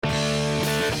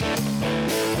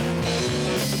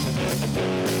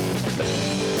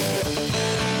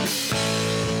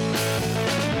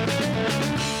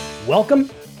Welcome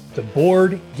to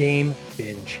Board Game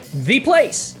Binge, the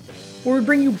place where we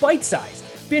bring you bite-sized,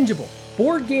 bingeable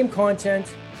board game content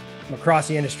from across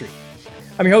the industry.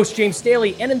 I'm your host, James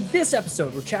Staley, and in this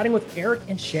episode, we're chatting with Eric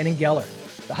and Shannon Geller,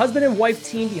 the husband and wife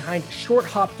team behind Short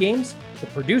Hop Games, the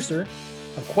producer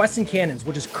of Quests and Cannons,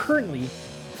 which is currently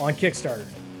on Kickstarter.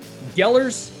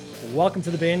 Gellers, welcome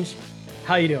to the binge.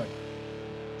 How you doing?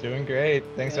 Doing great.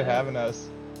 Thanks for having us.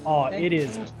 Oh, it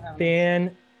is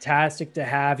fantastic to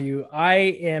have you. I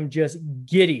am just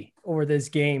giddy over this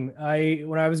game.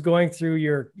 When I was going through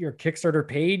your Kickstarter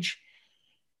page,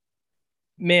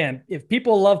 man, if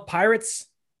people love pirates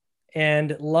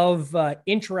and love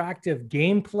interactive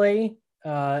gameplay,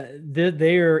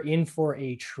 they are in for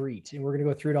a treat. And we're going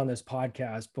to go through it on this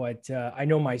podcast. But I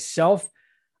know myself,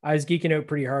 I was geeking out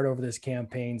pretty hard over this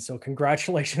campaign. So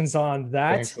congratulations on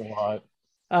that. Thanks a lot.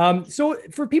 So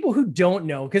for people who don't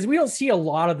know, because we don't see a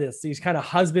lot of these kind of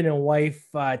husband and wife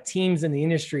teams in the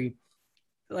industry,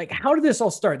 like how did this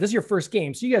all start? This is your first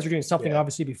game. So you guys were doing something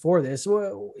obviously before this.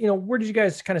 Well, where did you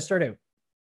guys kind of start out?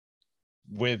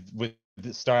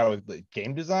 Start out with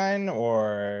game design,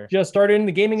 or just started in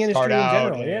the gaming industry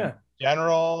in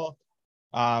general?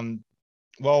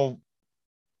 Well,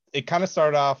 it kind of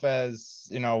started off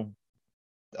as,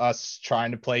 us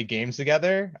trying to play games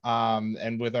together.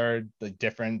 And with our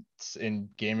difference in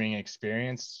gaming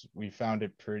experience, we found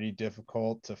it pretty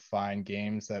difficult to find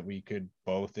games that we could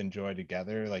both enjoy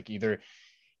together. Like either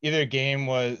game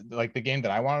was like the game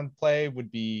that I wanted to play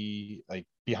would be like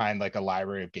behind like a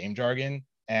library of game jargon.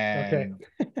 And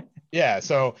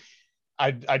so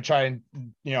I'd try and,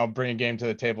 bring a game to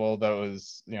the table that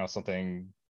was, something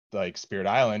like Spirit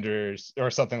Island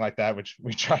or something like that, which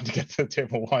we tried to get to the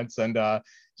table once, and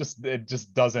it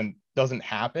just doesn't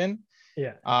happen.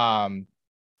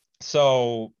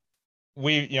 So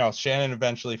we, Shannon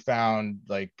eventually found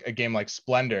like a game like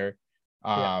Splendor,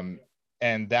 and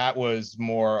that was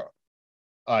more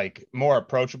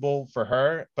approachable for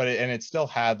her, but it still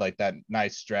had like that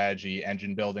nice strategy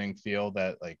engine building feel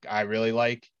that like I really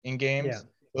like in games.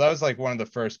 So that was like one of the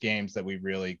first games that we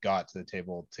really got to the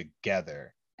table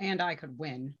together. And I could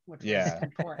win, which was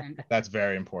important. That's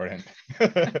very important.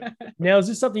 Now, is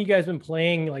this something you guys been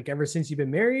playing like ever since you've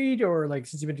been married, or like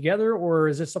since you've been together, or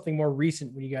is this something more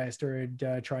recent when you guys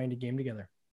started trying to game together?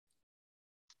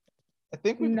 I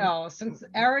think since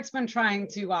Eric's been trying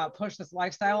to push this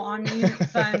lifestyle on me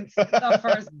since the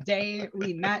first day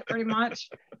we met, pretty much.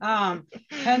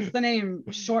 Hence the name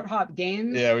Short Hop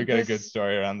Games. Yeah, we got a good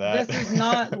story around that. This is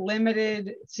not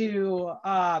limited to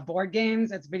board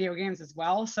games; it's video games as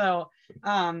well. So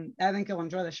I think you'll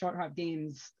enjoy the Short Hop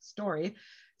Games story.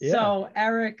 Yeah. So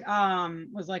Eric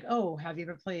was like, "Oh, have you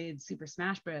ever played Super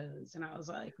Smash Bros?" And I was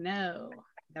like, "No,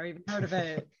 never even heard of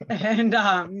it." And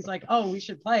he's like, "Oh, we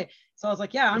should play." So I was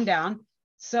like, "Yeah, I'm down."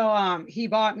 So he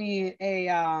bought me a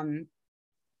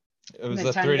it was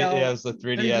the 3D, it was the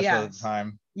 3DS at the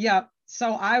time. Yep.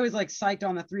 So I was like psyched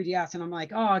on the 3DS, and I'm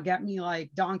like, "Oh, get me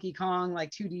like Donkey Kong, like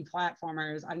 2D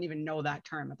platformers." I didn't even know that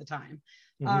term at the time.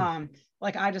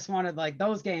 Like I just wanted like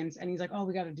those games, and he's like, "Oh,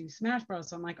 we got to do Smash Bros."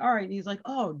 So I'm like, "All right." And he's like,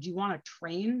 "Oh, do you want to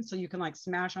train so you can like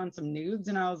smash on some nudes?"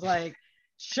 And I was like,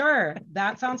 "Sure,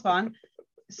 that sounds fun."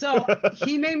 So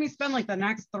he made me spend like the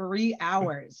next 3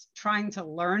 hours trying to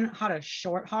learn how to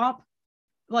short hop,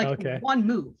 like one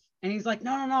move. And he's like,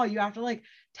 no, you have to like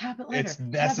tap it later. It's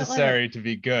necessary to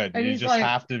be good. And you just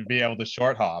have to be able to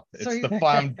short hop. It's the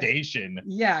foundation.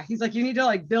 Yeah. He's like, you need to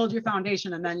like build your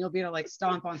foundation, and then you'll be able to like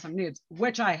stomp on some nudes,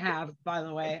 which I have, by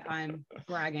the way. I'm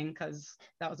bragging because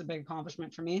that was a big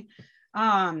accomplishment for me.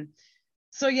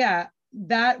 So yeah,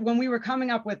 that when we were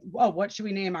coming up with, what should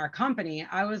we name our company?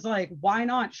 I was like, why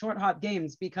not Short Hop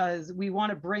Games? Because we want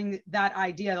to bring that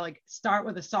idea, like start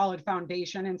with a solid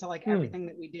foundation into like everything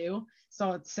that we do.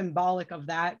 So it's symbolic of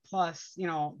that. Plus,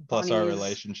 plus our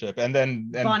relationship, and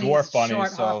Dwarf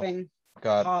Bunnies. So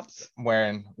got hops.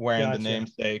 wearing the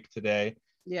namesake today.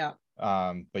 Yeah.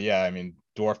 But yeah, I mean,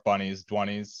 Dwarf Bunnies,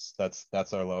 Dwunnies,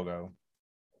 that's our logo.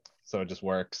 So it just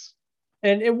works.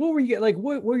 And what were you like?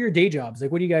 What were your day jobs?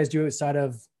 Like, what do you guys do outside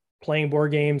of playing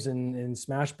board games and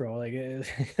Smash Bro? Like,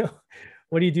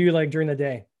 what do you do like during the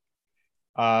day?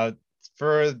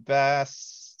 For the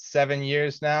past 7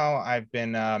 years now, I've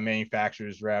been a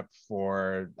manufacturer's rep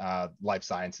for life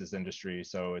sciences industry.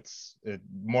 So it's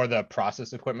more the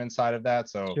process equipment side of that.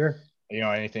 So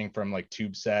anything from like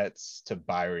tube sets to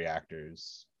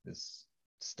bioreactors is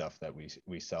stuff that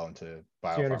we sell into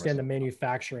bio. So you understand the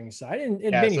manufacturing side, and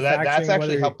so that's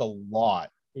actually helped a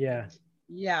lot. Yeah,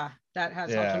 that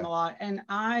has helped him a lot. And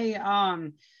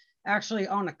I actually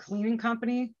own a cleaning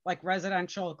company, like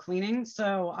residential cleaning.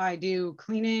 So I do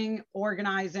cleaning,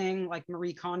 organizing, like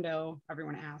Marie Kondo,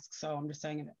 everyone asks. So I'm just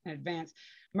saying it in advance.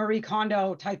 Marie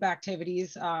Kondo type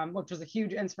activities, which was a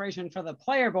huge inspiration for the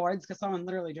player boards, because someone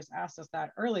literally just asked us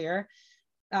that earlier.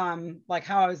 Like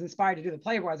how I was inspired to do the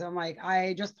player boards. I'm like,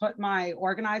 I just put my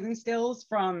organizing skills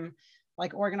from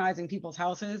like organizing people's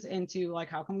houses into like,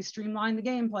 how can we streamline the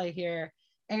gameplay here?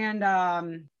 And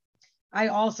I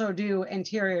also do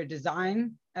interior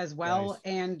design as well. Nice.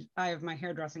 And I have my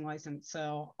hairdressing license.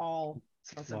 So all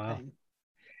sorts of things.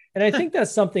 And I think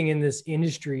that's something in this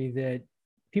industry that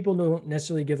people don't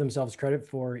necessarily give themselves credit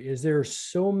for, is there are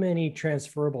so many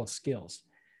transferable skills,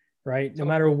 right? No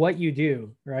matter what you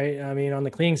do, right? I mean, on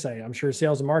the cleaning side, I'm sure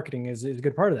sales and marketing is a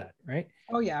good part of that, right?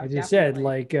 Oh yeah. As you said,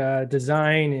 like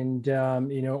design and,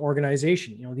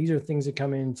 organization, these are things that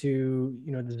come into,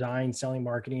 design, selling,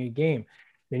 marketing a game,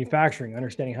 manufacturing,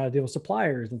 understanding how to deal with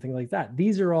suppliers and things like that.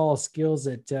 These are all skills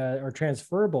that are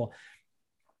transferable.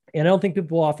 And I don't think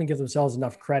people often give themselves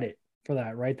enough credit for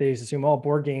that, right? They just assume,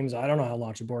 board games, I don't know how to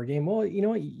launch a board game. Well, you know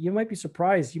what? You might be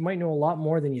surprised. You might know a lot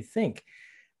more than you think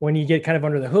when you get kind of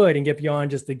under the hood and get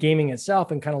beyond just the gaming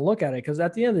itself and kind of look at it. Because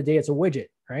at the end of the day, it's a widget,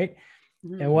 right?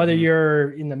 Mm-hmm. And whether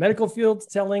you're in the medical field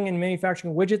selling and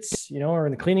manufacturing widgets, or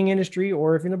in the cleaning industry,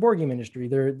 or if you're in the board game industry,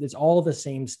 it's all the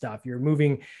same stuff. You're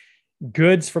moving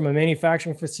goods from a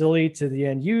manufacturing facility to the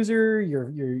end user.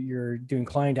 You're doing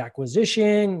client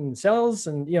acquisition and sales,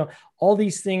 and all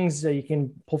these things that you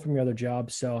can pull from your other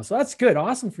jobs. So that's good.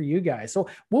 Awesome for you guys. So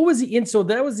what was so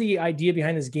that was the idea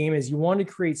behind this game, is you wanted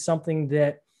to create something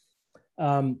that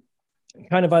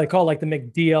kind of I call like the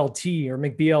McDLT or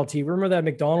McBLT. Remember that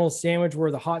McDonald's sandwich where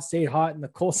the hot stayed hot and the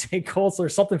cold stayed cold? So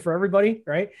there's something for everybody,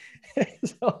 right?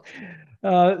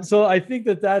 So I think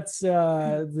that's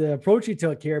the approach you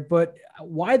took here. But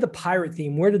why the pirate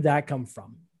theme? Where did that come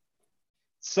from?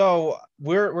 So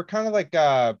we're kind of like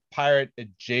pirate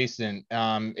adjacent.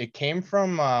 It came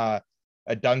from a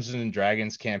Dungeons and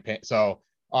Dragons campaign. So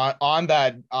on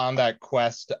that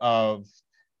quest of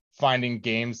finding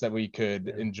games that we could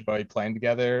enjoy playing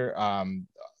together.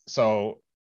 So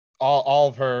all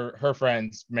of her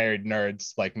friends married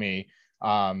nerds like me,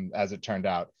 as it turned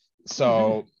out.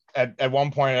 So at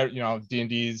one point,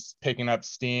 D&D's picking up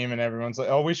steam and everyone's like,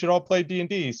 oh, we should all play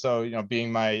D&D. So,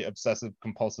 being my obsessive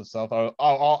compulsive self,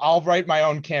 I'll write my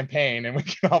own campaign and we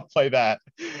can all play that.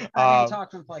 I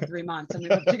talked to him for like 3 months and we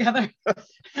lived together.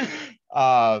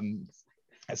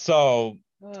 So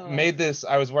made this,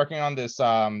 I was working on this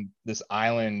this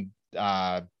island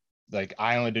like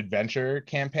island adventure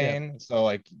campaign. So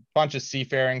like bunch of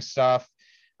seafaring stuff,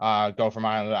 go from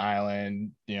island to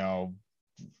island,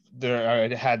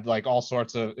 I had like all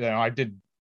sorts of,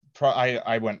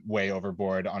 I went way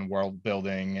overboard on world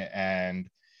building and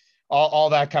all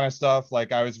that kind of stuff.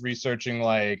 Like I was researching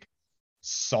like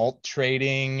salt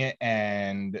trading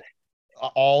and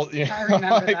all, I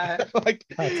remember that. Like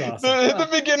that's awesome. the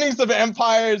beginnings of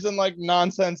empires and like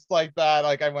nonsense like that.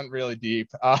 Like I went really deep.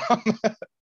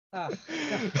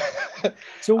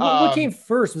 So what came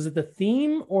first? Was it the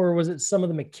theme or was it some of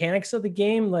the mechanics of the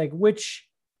game? Like which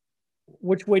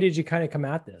way did you kind of come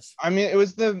at this? I mean, it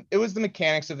was the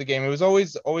mechanics of the game. It was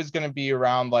always going to be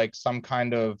around like some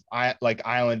kind of like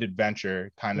island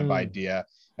adventure kind of idea.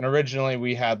 And originally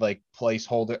we had like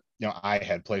placeholder, I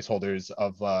had placeholders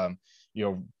of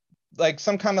like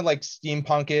some kind of like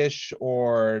steampunkish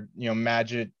or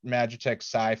Magitech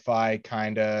sci-fi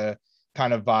kind of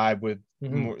vibe with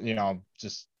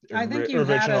just I think you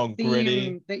original had a theme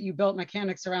gritty that you built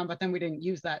mechanics around, but then we didn't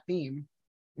use that theme.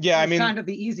 Yeah, I mean, kind of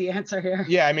the easy answer here.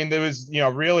 Yeah, I mean, there was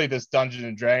really this Dungeons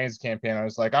and Dragons campaign. I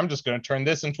was like, I'm just going to turn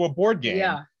this into a board game.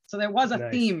 Yeah. So there was a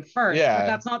theme first, but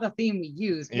that's not the theme we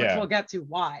used, which we'll get to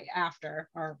why after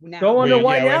or now. Go on to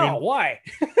why now. I mean, why?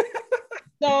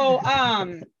 So,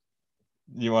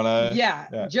 you want to?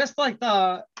 Yeah, just like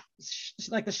the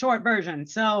short version.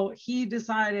 So he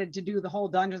decided to do the whole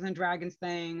Dungeons and Dragons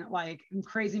thing, like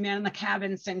Crazy Man in the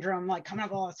Cabin syndrome, like coming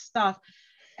up with all this stuff.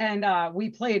 And we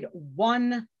played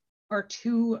 1 or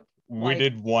 2. We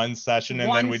did one session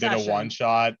and then we did a one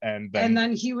shot and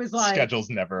then he was like, schedules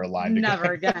never aligned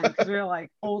never again, because we were like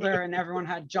older and everyone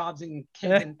had jobs and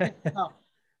kids. So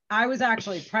I was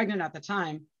actually pregnant at the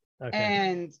time,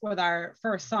 and with our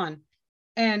first son,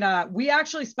 and we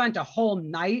actually spent a whole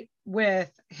night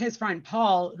with his friend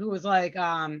Paul, who was like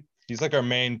he's like our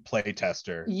main play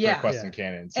tester for Quests and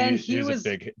Cannons. And he was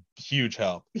a huge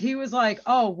help. He was like,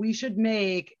 oh, we should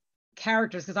make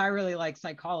characters, because I really like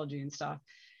psychology and stuff.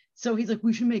 So he's like,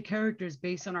 we should make characters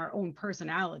based on our own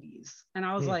personalities. And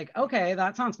I was like, okay,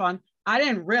 that sounds fun. I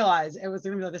didn't realize it was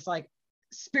going to be this like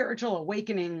spiritual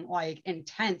awakening, like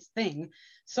intense thing.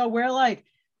 So we're like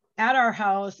at our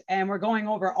house and we're going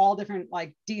over all different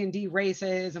like D&D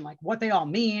races and like what they all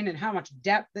mean and how much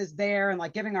depth is there, and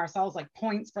like giving ourselves like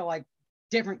points for like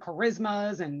different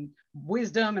charismas and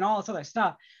wisdom and all this other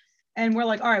stuff. And we're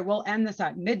like, all right, we'll end this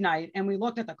at midnight. And we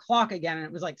looked at the clock again and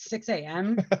it was like 6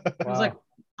 a.m. Wow. It was like,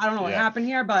 I don't know what happened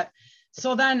here. But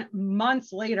so then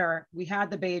months later, we had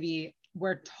the baby.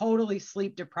 We're totally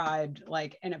sleep deprived,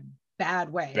 like in a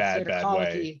bad way. Bad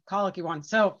Colicky one.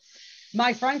 So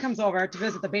my friend comes over to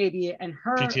visit the baby, and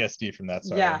her PTSD from that.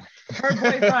 Sorry. Yeah. Her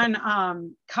boyfriend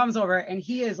comes over, and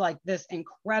he is like this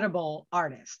incredible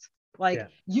artist. Like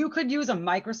you could use a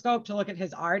microscope to look at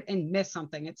his art and miss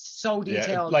something. It's so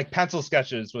detailed. Like pencil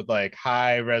sketches with like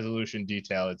high resolution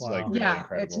detail. It's like really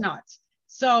incredible. It's nuts.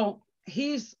 So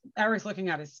Eric's looking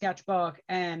at his sketchbook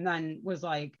and then was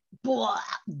like, blah,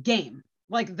 game.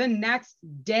 Like the next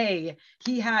day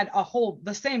he had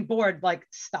the same board, like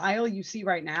style you see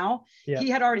right now. He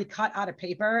had already cut out of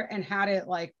paper and had it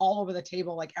like all over the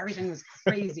table. Like everything was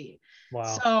crazy.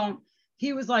 Wow. So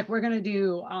he was like, we're going to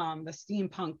do the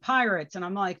steampunk pirates. And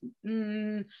I'm like,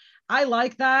 I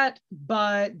like that,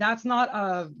 but that's not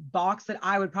a box that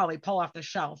I would probably pull off the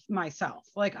shelf myself.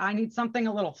 Like I need something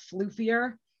a little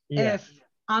floofier if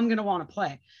I'm going to want to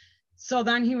play. So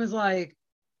then he was like,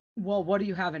 well, what do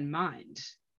you have in mind?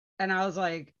 And I was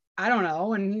like, I don't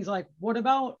know. And he's like, what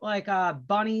about like a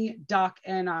bunny, duck,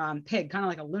 and pig, kind of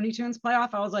like a Looney Tunes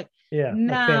playoff? I was like, no.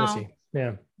 Like fantasy.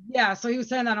 Yeah. So he was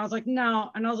saying that, and I was like, no.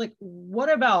 And I was like,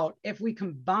 what about if we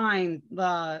combine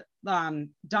the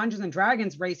Dungeons and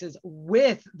Dragons races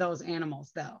with those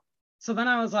animals though? So then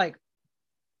I was like,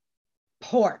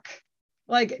 pork,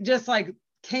 like just like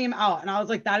came out, and I was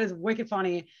like, that is wicked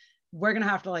funny. We're going to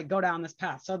have to like go down this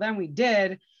path. So then we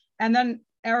did. And then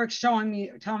Eric's telling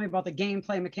me about the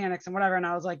gameplay mechanics and whatever. And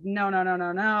I was like, no.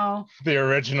 The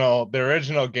original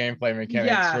gameplay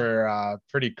mechanics were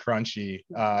pretty crunchy.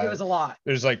 It was a lot.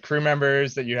 There's like crew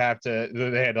members that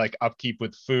they had like upkeep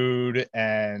with food,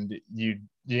 and you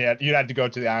had to go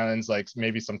to the islands. Like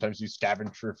maybe sometimes you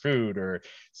scavenge for food, or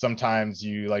sometimes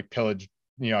you like pillage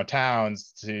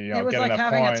towns to it was get like enough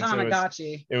having points. a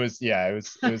Tamagotchi. It was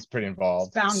pretty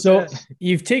involved. So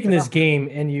you've taken this game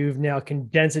and you've now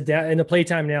condensed it down, and the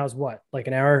playtime now is what, like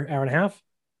an hour and a half?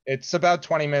 It's about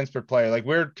 20 minutes per player. Like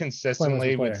we're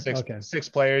consistently with six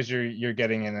players, you're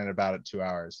getting in at about 2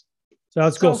 hours. So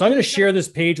that's cool. So I'm going to share this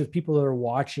page with people that are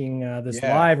watching this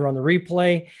live or on the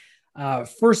replay.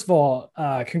 First of all,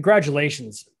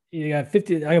 congratulations. You got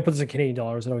 50. I'm gonna put this in Canadian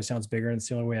dollars. It always sounds bigger, and it's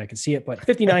the only way I can see it. But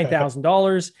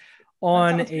 $59,000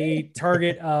 on a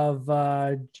target of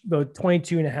about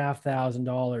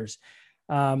 $22,500.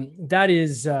 That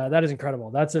is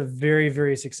incredible. That's a very,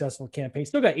 very successful campaign.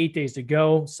 Still got 8 days to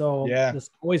go. So there's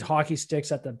always hockey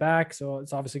sticks at the back. So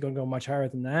it's obviously going to go much higher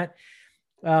than that.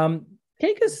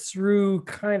 Take us through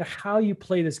kind of how you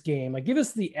play this game. Like, give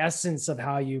us the essence of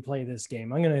how you play this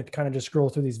game. I'm going to kind of just scroll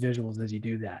through these visuals as you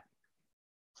do that.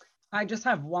 I just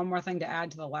have one more thing to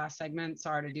add to the last segment.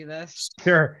 Sorry to do this.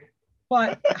 Sure.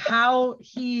 But how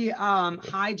he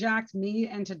hijacked me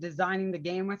into designing the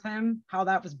game with him, how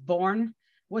that was born,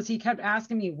 was he kept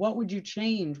asking me, what would you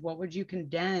change? What would you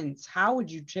condense? How would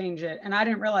you change it? And I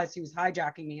didn't realize he was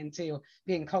hijacking me into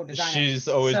being co-designer. She's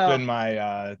always been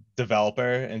my developer,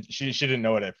 and she didn't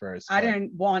know it at first. I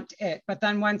didn't want it. But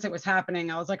then once it was happening,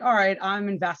 I was like, all right, I'm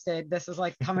invested. This is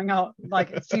like coming out,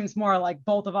 like it seems more like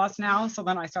both of us now. So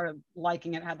then I started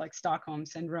liking it. Had like Stockholm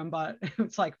syndrome, but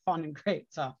it's like fun and great.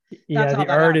 So yeah, the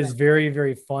art is very,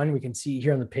 very fun. We can see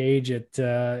here on the page,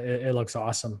 it looks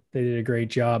awesome. They did a great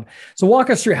job. So walk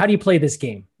us through, how do you play this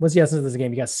game? What's the essence of this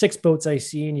game? You got 6 boats I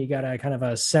see, and you got a kind of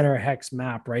a center hex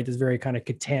map, right? It's very kind of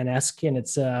Catan-esque, and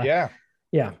it's yeah.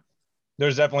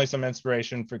 There's definitely some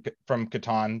inspiration from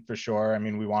Catan for sure. I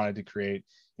mean, we wanted to create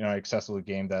an accessible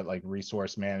game, that like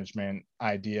resource management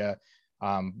idea.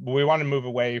 But we want to move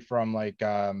away from like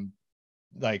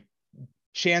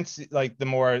chance, like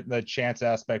the chance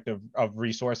aspect of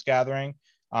resource gathering.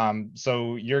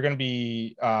 So you're going to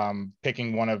be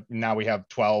picking one of, now we have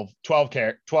 12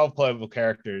 playable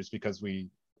characters, because we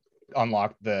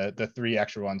unlocked the 3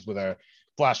 extra ones with a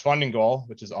flash funding goal,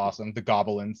 which is awesome. The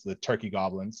goblins, the turkey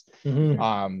goblins.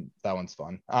 Mm-hmm. That one's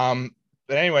fun.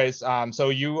 But anyways, so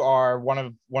you are one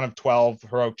of 12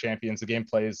 heroic champions. The game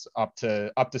plays up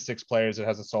to 6 players. It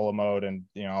has a solo mode, and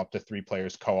up to 3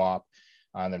 players co-op,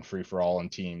 and then free for all in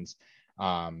teams.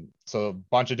 So a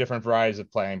bunch of different varieties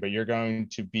of playing, but you're going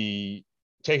to be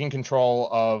taking control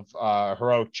of a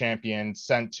heroic champion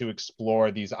sent to explore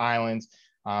these islands.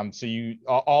 So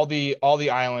all the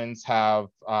islands have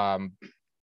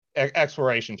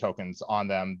exploration tokens on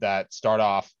them that start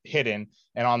off hidden,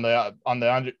 and on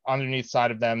the underneath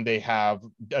side of them they have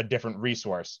a different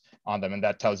resource on them, and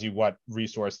that tells you what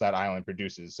resource that island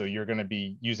produces. So you're going to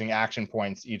be using action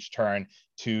points each turn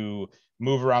to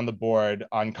move around the board,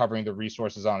 uncovering the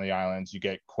resources on the islands. You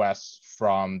get quests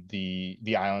from the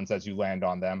islands as you land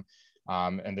on them.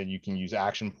 And then you can use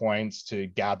action points to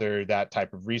gather that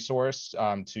type of resource,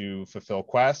 to fulfill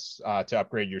quests, to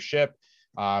upgrade your ship.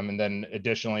 And then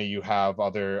additionally, you have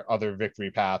other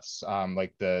victory paths,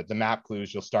 like the map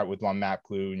clues. You'll start with one map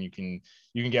clue, and you can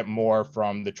get more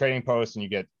from the trading post, and you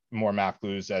get more map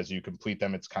clues as you complete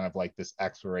them. It's kind of like this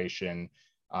exploration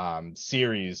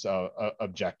series of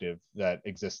objective that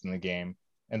exists in the game.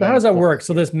 And so how does that work?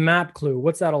 So this map clue,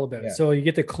 what's that all about? Yeah. So you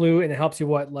get the clue and it helps you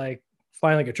like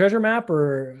find like a treasure map,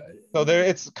 or so there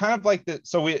it's kind of like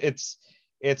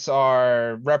it's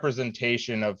our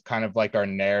representation of kind of like our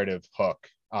narrative hook.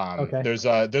 Okay. There's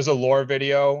a lore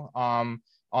video on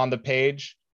the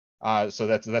page. So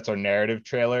that's our narrative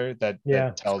trailer that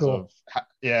tells cool.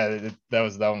 That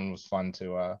one was fun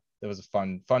to that was a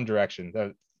fun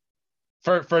direction.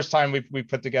 First time we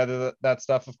put together that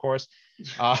stuff, of course.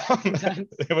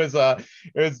 It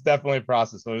was definitely a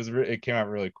process. So it came out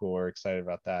really cool. We're excited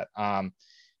about that.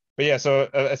 But yeah, so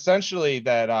essentially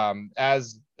that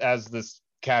as this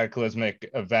cataclysmic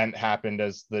event happened,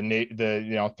 as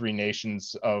the three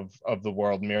nations of the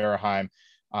world, Mirrorheim,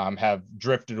 have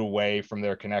drifted away from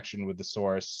their connection with the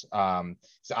source. The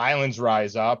islands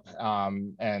rise up,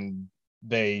 and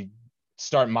they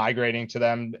start migrating to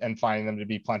them and finding them to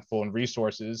be plentiful in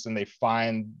resources, and they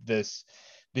find these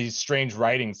strange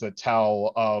writings that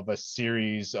tell of a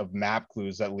series of map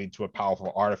clues that lead to a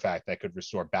powerful artifact that could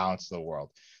restore balance to the world.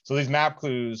 So these map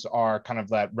clues are kind of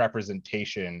that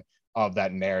representation of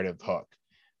that narrative hook.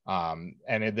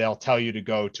 And they'll tell you to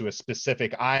go to a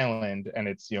specific island, and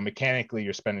it's, mechanically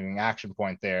you're spending an action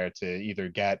point there to either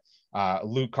get a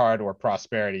loot card or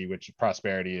prosperity, which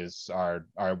prosperity is our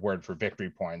word for victory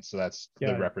points. So that's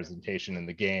the representation in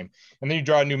the game. And then you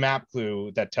draw a new map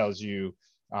clue that tells you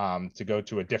to go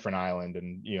to a different island,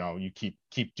 and you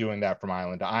keep doing that from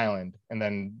island to island. And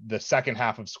then the second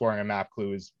half of scoring a map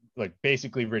clue is like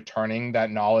basically returning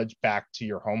that knowledge back to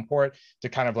your home port to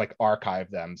kind of like archive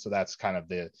them. So that's kind of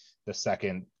the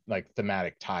second like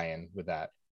thematic tie-in with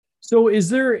that. So is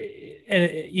there,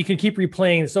 and you can keep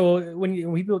replaying. So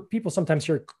when people sometimes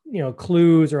hear,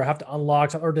 clues or have to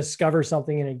unlock or discover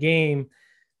something in a game,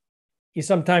 you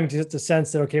sometimes get the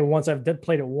sense that, okay, once I've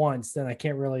played it once, then I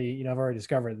can't really, I've already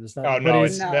discovered this.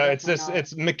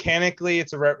 It's mechanically,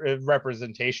 it's a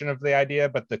representation of the idea,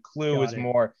 but the clue is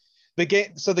more the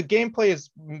game. So the gameplay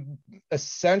is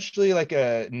essentially like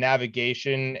a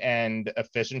navigation and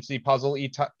efficiency puzzle.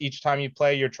 Each time you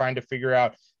play, you're trying to figure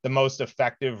out the most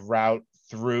effective route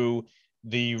through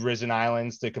the Risen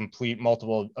Islands to complete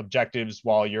multiple objectives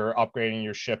while you're upgrading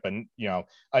your ship, and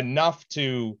enough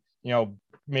to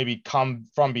maybe come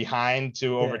from behind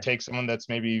to overtake someone that's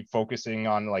maybe focusing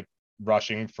on like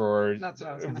rushing for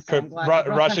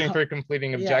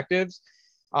completing objectives.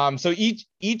 So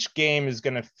each game is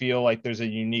going to feel like there's a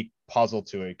unique puzzle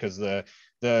to it, because the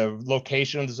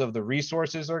locations of the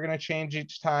resources are going to change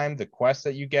each time. The quests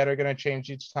that you get are going to change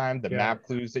each time. The map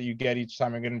clues that you get each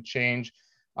time are going to change.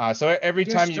 So every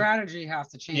time your strategy has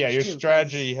to change. Your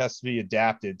strategy has to be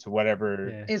adapted to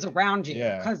whatever is around you.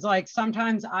 Because like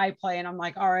sometimes I play and I'm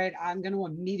like, all right, I'm going to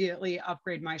immediately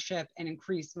upgrade my ship and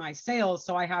increase my sails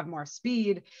so I have more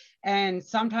speed. And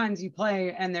sometimes you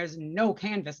play and there's no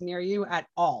canvas near you at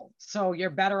all. So you're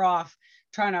better off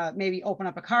trying to maybe open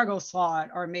up a cargo slot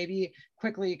or maybe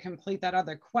quickly complete that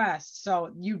other quest. So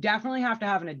you definitely have to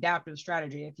have an adaptive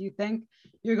strategy. If you think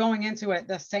you're going into it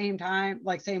the same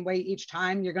way each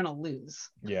time, you're going to lose.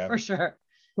 Yeah, for sure.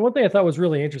 One thing I thought was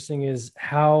really interesting is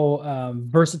how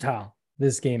versatile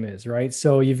this game is, right?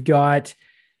 So you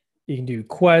can do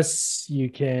quests, you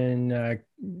can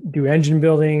do engine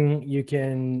building, you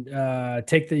can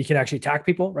you can actually attack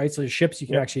people, right? So the ships, you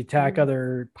can actually attack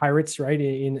other pirates, right,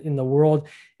 in the world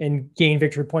and gain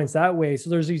victory points that way.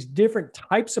 So there's these different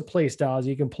types of play styles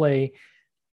you can play,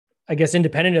 I guess,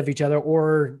 independent of each other,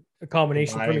 or a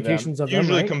combination permutations of them.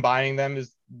 Usually combining them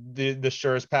is the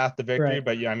surest path to victory. Right.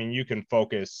 But yeah, I mean, you can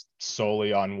focus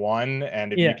solely on one,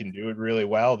 and if you can do it really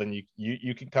well, then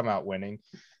you can come out winning.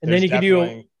 And then you can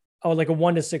do like a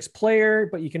 1 to 6 player,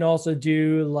 but you can also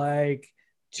do like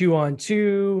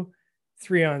 2-on-2,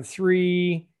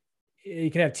 3-on-3.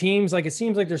 You can have teams. Like it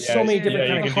seems like there's so many different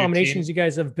kind of combinations you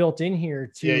guys have built in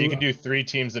here. You can do 3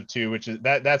 teams of 2, which is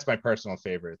that's my personal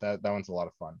favorite. That one's a lot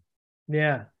of fun.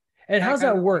 Yeah. And how's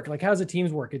that work? Like, how's the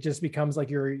teams work? It just becomes like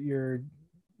you're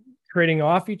trading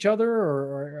off each other,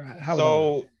 or how?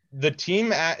 So the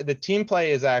team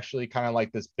play is actually kind of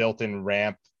like this built-in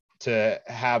ramp to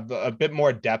have a bit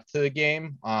more depth to the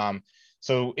game.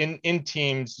 So in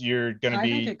teams, you're going to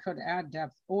be. I think it could add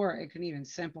depth, or it can even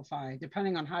simplify,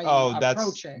 depending on how you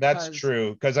approach it. That's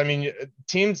true. Because I mean,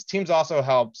 teams also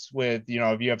helps with,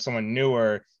 if you have someone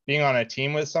newer, being on a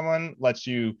team with someone lets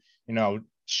you,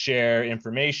 share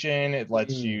information. It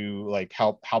lets you like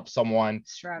help someone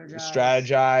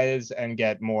strategize and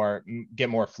get more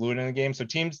fluid in the game. So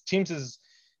teams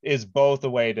is both a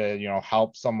way to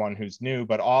help someone who's new,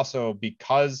 but also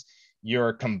because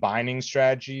you're combining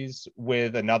strategies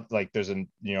with another, like there's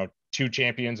two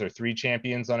champions or three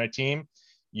champions on a team,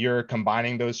 you're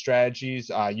combining those strategies.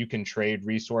 You can trade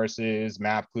resources,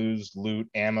 map clues, loot,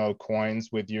 ammo, coins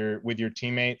with your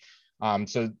teammate.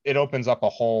 So it opens up a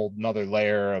whole another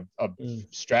layer of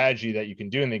strategy that you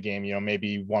can do in the game.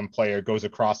 Maybe one player goes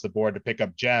across the board to pick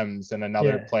up gems and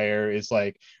another player is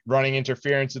like running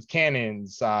interference with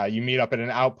cannons. You meet up at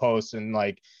an outpost and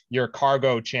like your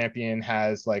cargo champion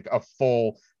has like a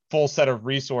full set of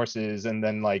resources and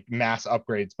then like mass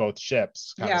upgrades both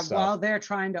ships. While they're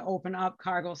trying to open up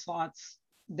cargo slots,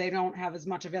 they don't have as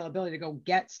much availability to go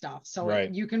get stuff. So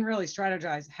you can really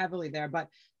strategize heavily there. But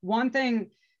one thing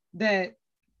that,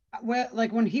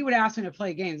 like when he would ask me to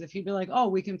play games, if he'd be like, oh,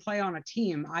 we can play on a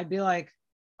team, I'd be like,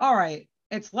 all right,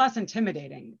 it's less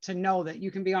intimidating to know that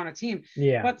you can be on a team.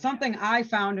 But something I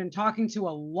found in talking to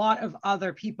a lot of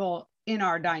other people in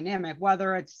our dynamic,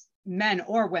 whether it's men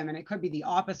or women, it could be the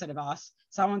opposite of us.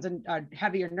 Someone's a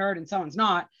heavier nerd and someone's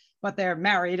not, but they're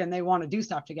married and they want to do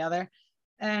stuff together.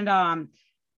 And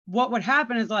what would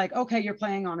happen is like, okay, you're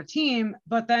playing on a team,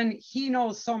 but then he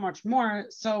knows so much more.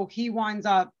 So he winds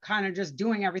up kind of just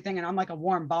doing everything. And I'm like a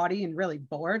warm body and really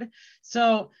bored.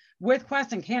 So with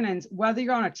Quests and Cannons, whether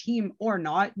you're on a team or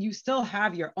not, you still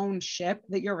have your own ship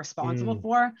that you're responsible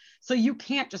for. So you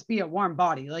can't just be a warm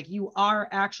body. Like you are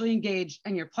actually engaged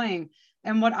and you're playing.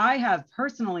 And what I have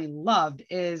personally loved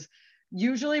is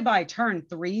usually by turn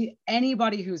 3,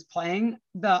 anybody who's playing,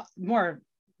 the more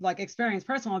like experienced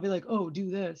person will be like, oh, do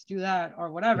this, do that,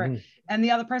 or whatever. And the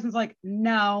other person's like,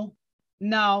 no.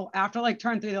 After like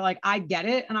turn 3, they're like, I get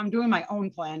it. And I'm doing my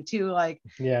own plan too. Like,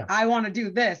 I want to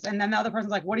do this. And then the other person's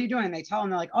like, what are you doing? And they tell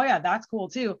them, they're like, oh yeah, that's cool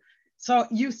too. So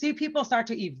you see people start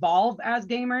to evolve as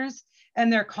gamers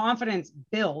and their confidence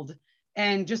build,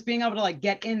 and just being able to like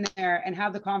get in there and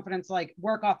have the confidence, like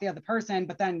work off the other person,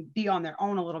 but then be on their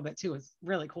own a little bit too is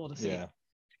really cool to see. Yeah.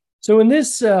 So in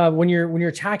this, when you're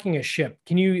attacking a ship,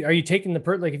 are you taking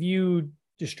like if you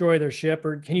destroy their ship,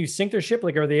 or can you sink their ship?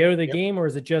 Like, are they out of the game, or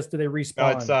is it just do they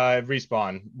respawn? No, it's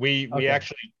respawn. We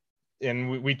actually,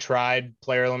 and we tried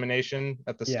player elimination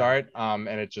at the start, and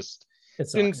it just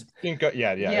didn't go.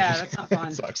 Yeah, that's not fun.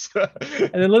 It sucks.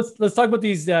 And then let's talk about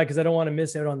these because I don't want to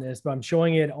miss out on this, but I'm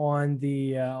showing it on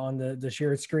the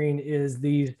shared screen. Is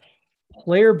these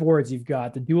player boards you've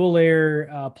got, the dual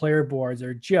layer player boards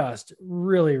are just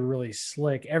really, really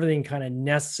slick. Everything kind of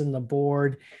nests in the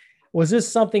board. Was this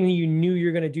something that you knew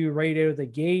you're going to do right out of the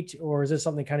gate, or is this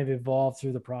something kind of evolved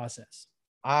through the process?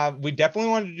 We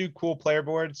definitely wanted to do cool player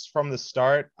boards from the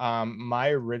start. My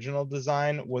original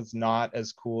design was not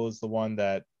as cool as the one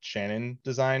that Shannon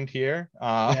designed here.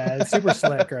 Yeah, it's super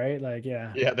slick, right? Like,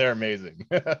 yeah, they're amazing.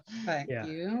 Thank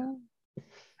you.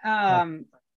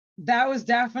 That was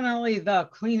definitely the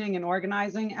cleaning and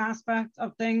organizing aspect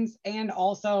of things. And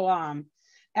also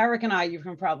Eric and I, you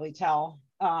can probably tell,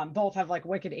 both have like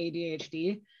wicked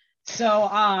ADHD.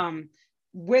 So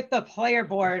with the player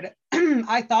board,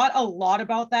 I thought a lot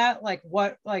about that, like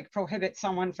what like prohibits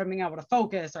someone from being able to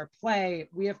focus or play.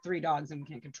 We have 3 dogs and we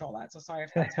can't control that. So sorry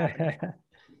if that's happening.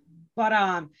 But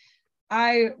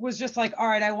I was just like, all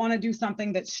right, I want to do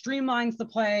something that streamlines the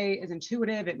play, is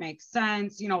intuitive, it makes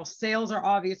sense. Sails are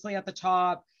obviously at the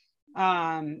top.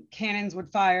 Cannons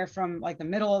would fire from like the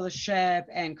middle of the ship,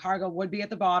 and cargo would be at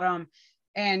the bottom.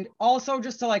 And also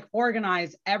just to like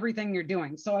organize everything you're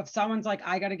doing. So if someone's like,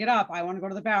 I got to get up, I want to go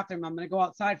to the bathroom, I'm going to go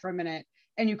outside for a minute,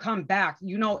 and you come back,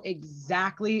 you know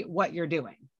exactly what you're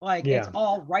doing. Like it's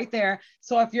all right there.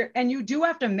 So you do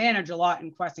have to manage a lot in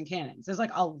Quests and Cannons. There's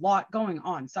like a lot going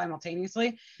on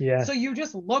simultaneously. Yeah. So you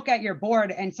just look at your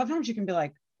board, and sometimes you can be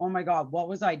like, oh my God, what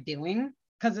was I doing?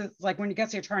 Because it's like when you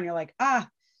get to your turn, you're like,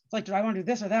 it's like, do I want to do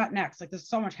this or that next? Like there's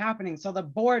so much happening. So the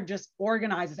board just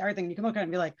organizes everything. You can look at it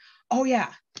and be like, oh yeah,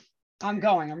 I'm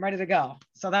ready to go.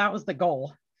 So that was the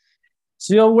goal.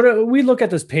 So what we look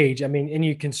at this page, I mean, and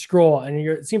you can scroll, and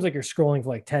it seems like you're scrolling for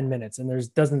like 10 minutes,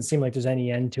 and doesn't seem like there's any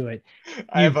end to it.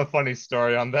 I have a funny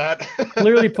story on that.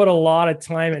 Clearly put a lot of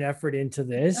time and effort into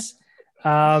this.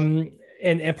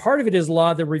 and part of it is a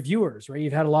lot of the reviewers, right?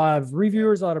 You've had a lot of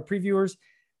reviewers, a lot of previewers.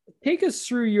 Take us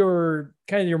through your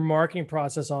kind of your marketing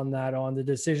process on that, on the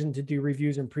decision to do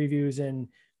reviews and previews, and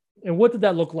what did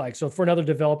that look like? So for another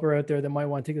developer out there that might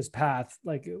want to take this path,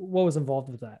 like what was involved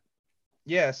with that?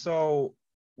 Yeah, so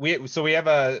we have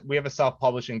a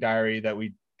self-publishing diary that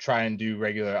we try and do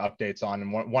regular updates on,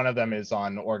 and one of them is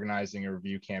on organizing a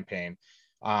review campaign.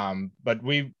 But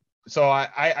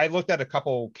I looked at a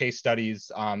couple case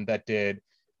studies that did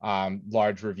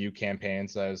large review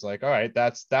campaigns. I was like, all right,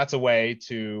 that's a way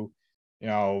to,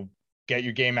 get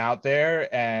your game out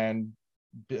there and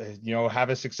have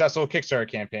a successful Kickstarter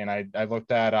campaign. I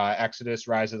looked at Exodus: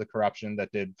 Rise of the Corruption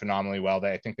that did phenomenally well.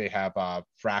 I think they have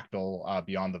Fractal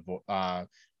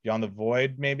Beyond the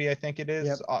Void, maybe I think it is.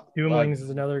 Yep. Doomlings is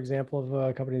another example of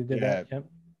a company that did that. Yep.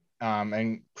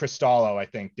 And Cristallo, I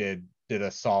think, did a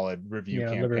solid review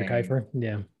campaign. Liberty Kiefer.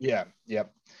 Yeah.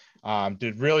 Yep.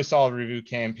 Did really solid review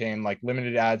campaign, like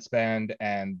limited ad spend,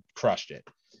 and crushed it.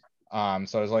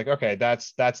 So I was like, okay,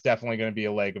 that's definitely going to be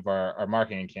a leg of our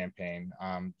marketing campaign.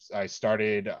 I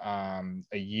started a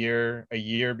year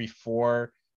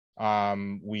before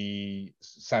we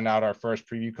sent out our first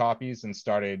preview copies and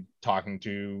started talking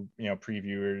to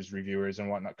previewers, reviewers, and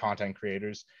whatnot, content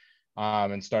creators,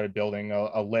 and started building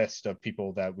a list of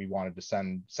people that we wanted to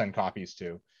send copies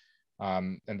to.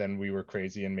 And then we were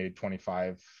crazy and made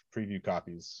 25 preview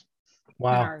copies.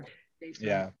 Wow.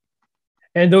 Yeah.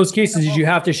 And those cases, did you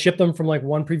have to ship them from like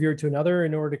one previewer to another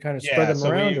in order to kind of spread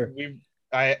them around?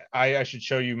 I should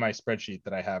show you my spreadsheet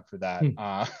that I have for that.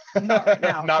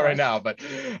 Not right now, but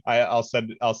I'll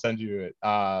send you it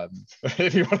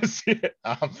if you want to see it.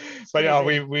 But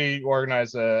we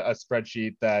organized a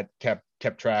spreadsheet that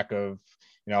kept track of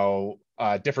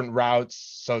different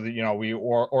routes, so that we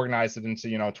organized it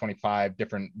into 25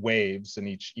 different waves, and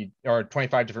each or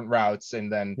 25 different routes,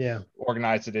 and then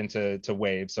organized it into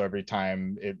waves. So every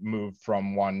time it moved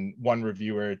from one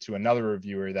reviewer to another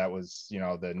reviewer, that was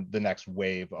the next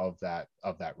wave of that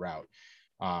route.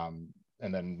 And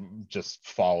then just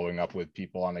following up with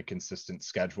people on a consistent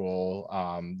schedule.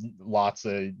 Lots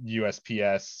of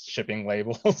USPS shipping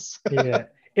labels. Yeah.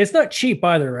 It's not cheap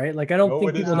either, right? Like, I don't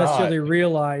think people necessarily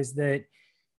realize that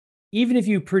even if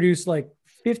you produce like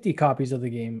 50 copies of the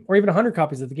game or even 100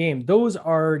 copies of the game, those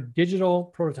are digital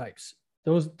prototypes.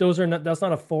 Those are not, that's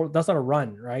not a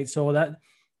run, right? So that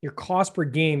your cost per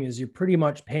game is you're pretty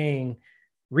much paying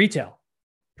retail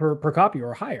per copy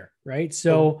or higher, right?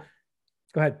 So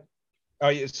go ahead. Oh,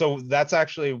 yeah. So that's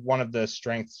actually one of the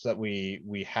strengths that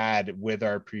we had with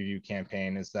our preview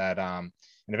campaign, is that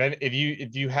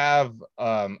if you have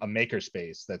a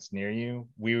makerspace that's near you,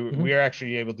 we are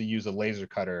actually able to use a laser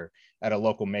cutter at a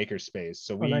local makerspace.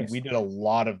 So we did a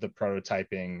lot of the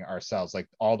prototyping ourselves, like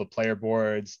all the player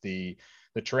boards, the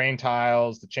terrain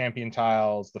tiles, the champion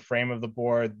tiles, the frame of the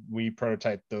board. We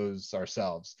prototyped those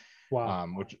ourselves. Wow.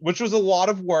 Which was a lot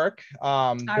of work.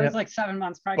 I was like 7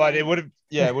 months pregnant. But it would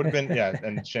have been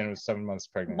and Shannon was 7 months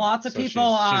pregnant. Lots of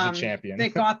people she's a champion. They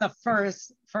got the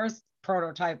first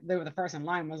prototype. They were the first in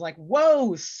line. Was like,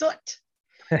 whoa, soot.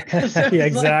 Yeah,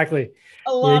 exactly. Like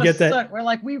a lot of soot. We're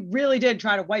like, we really did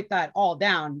try to wipe that all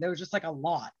down. There was just like a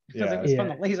lot because it was from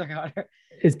the laser cutter.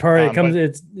 It's part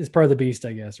it's part of the beast,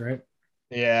 I guess, right?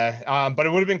 Yeah, but it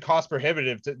would have been cost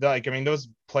prohibitive to, those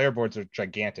player boards are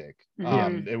gigantic.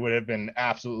 It would have been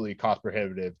absolutely cost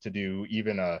prohibitive to do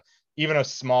even a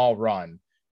small run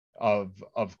of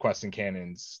Quests and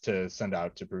Cannons to send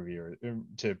out to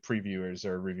previewers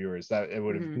or reviewers. That it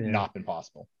would have not been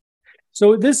possible.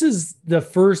 So this is the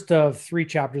first of 3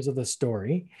 chapters of the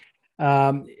story.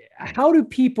 How do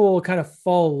people kind of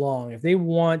follow along if they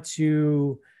want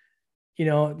to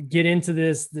get into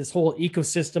this whole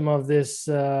ecosystem of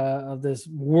this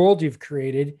world you've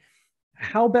created?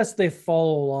 How best they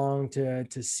follow along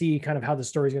to see kind of how the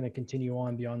story is going to continue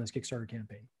on beyond this Kickstarter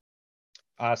campaign?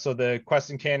 So the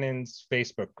Quests and Cannons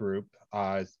Facebook group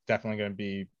is definitely going to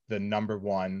be the number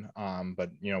one.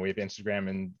 But we have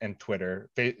Instagram and Twitter.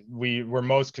 We're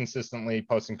most consistently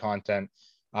posting content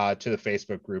to the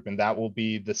Facebook group, and that will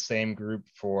be the same group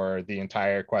for the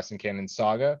entire Quests and Cannons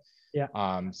saga. Yeah.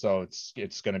 So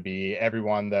it's going to be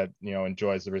everyone that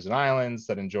enjoys the Risen Islands,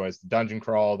 that enjoys the dungeon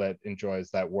crawl, that enjoys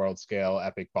that world scale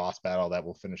epic boss battle that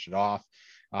will finish it off.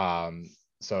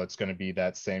 So it's going to be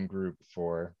that same group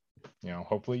for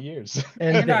hopefully years.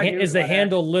 And is the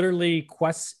handle literally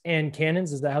Quests and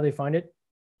Cannons? Is that how they find it?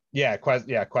 Yeah,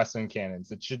 Quests and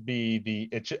Cannons. It should be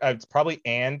it's probably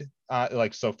Facebook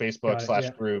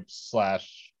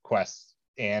 /groups/Quests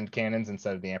and Cannons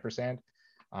instead of the ampersand.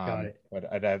 Got it.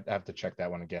 But I'd have to check that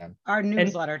one again. Our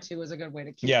newsletter too is a good way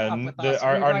to keep up with us.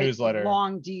 Our write newsletter,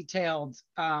 long, detailed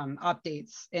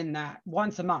updates in that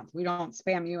once a month. We don't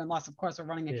spam you unless, of course, we're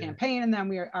running a campaign, and then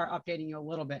we are updating you a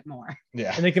little bit more.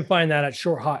 Yeah, and they can find that at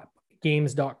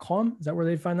shorthotgames.com. Is that where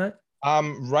they'd find that?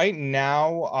 Right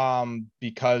now,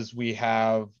 because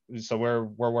we're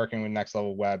working with Next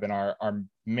Level Web, and our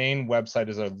main website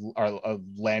is a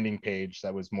landing page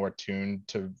that was more tuned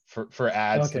for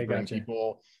ads to bring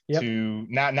people to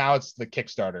now it's the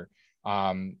Kickstarter.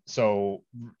 So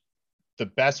the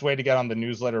best way to get on the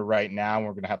newsletter right now,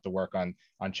 we're going to have to work on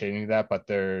changing that, but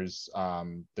there's a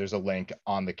link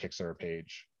on the Kickstarter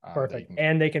page. Perfect.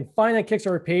 And they can find that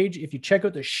Kickstarter page if you check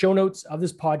out the show notes of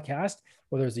this podcast,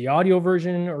 whether it's the audio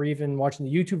version or even watching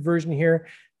the YouTube version here.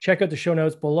 Check out the show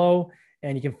notes below,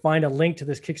 and you can find a link to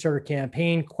this Kickstarter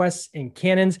campaign, Quests and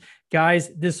Cannons. Guys,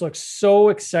 this looks so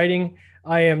exciting.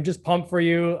 I am just pumped for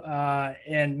you.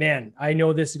 And man, I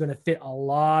know this is going to fit a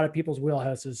lot of people's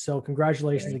wheelhouses. So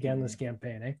congratulations again on this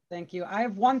campaign. Eh? Thank you. I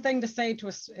have one thing to say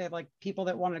to like people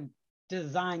that want to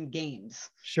design games.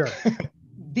 Sure.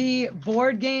 The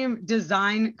board game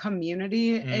design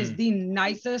community is the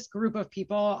nicest group of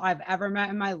people I've ever met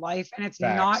in my life. And it's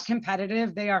not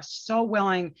competitive. They are so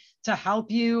willing to help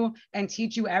you and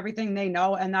teach you everything they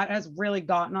know. And that has really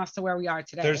gotten us to where we are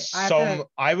today.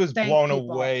 I was blown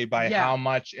away by how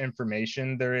much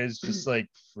information there is just like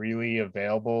freely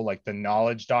available, like the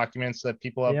knowledge documents that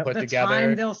people have put together. The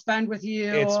time they'll spend with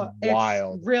you. It's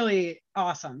wild. It's really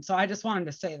awesome. So I just wanted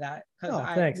to say that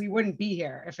because we wouldn't be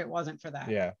here if it wasn't for that.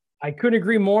 Yeah. I couldn't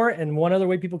agree more. And one other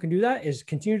way people can do that is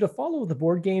continue to follow the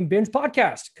Board Game Binge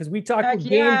podcast, because we talk about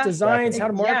games, designs, how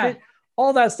to market,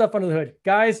 all that stuff under the hood.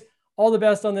 Guys, all the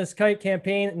best on this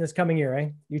campaign in this coming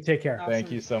year. You take care. Awesome. Thank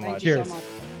you so much. Cheers.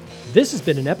 This has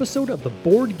been an episode of the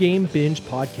Board Game Binge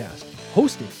podcast,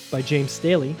 hosted by James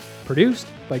Staley, produced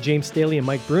by James Staley and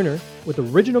Mike Bruner, with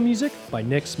original music by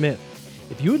Nick Smith.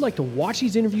 If you would like to watch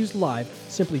these interviews live,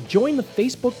 simply join the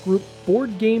Facebook group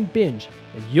Board Game Binge,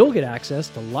 and you'll get access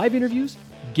to live interviews,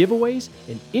 giveaways,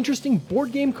 and interesting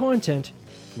board game content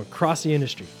from across the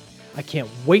industry. I can't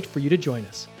wait for you to join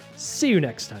us. See you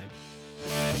next time.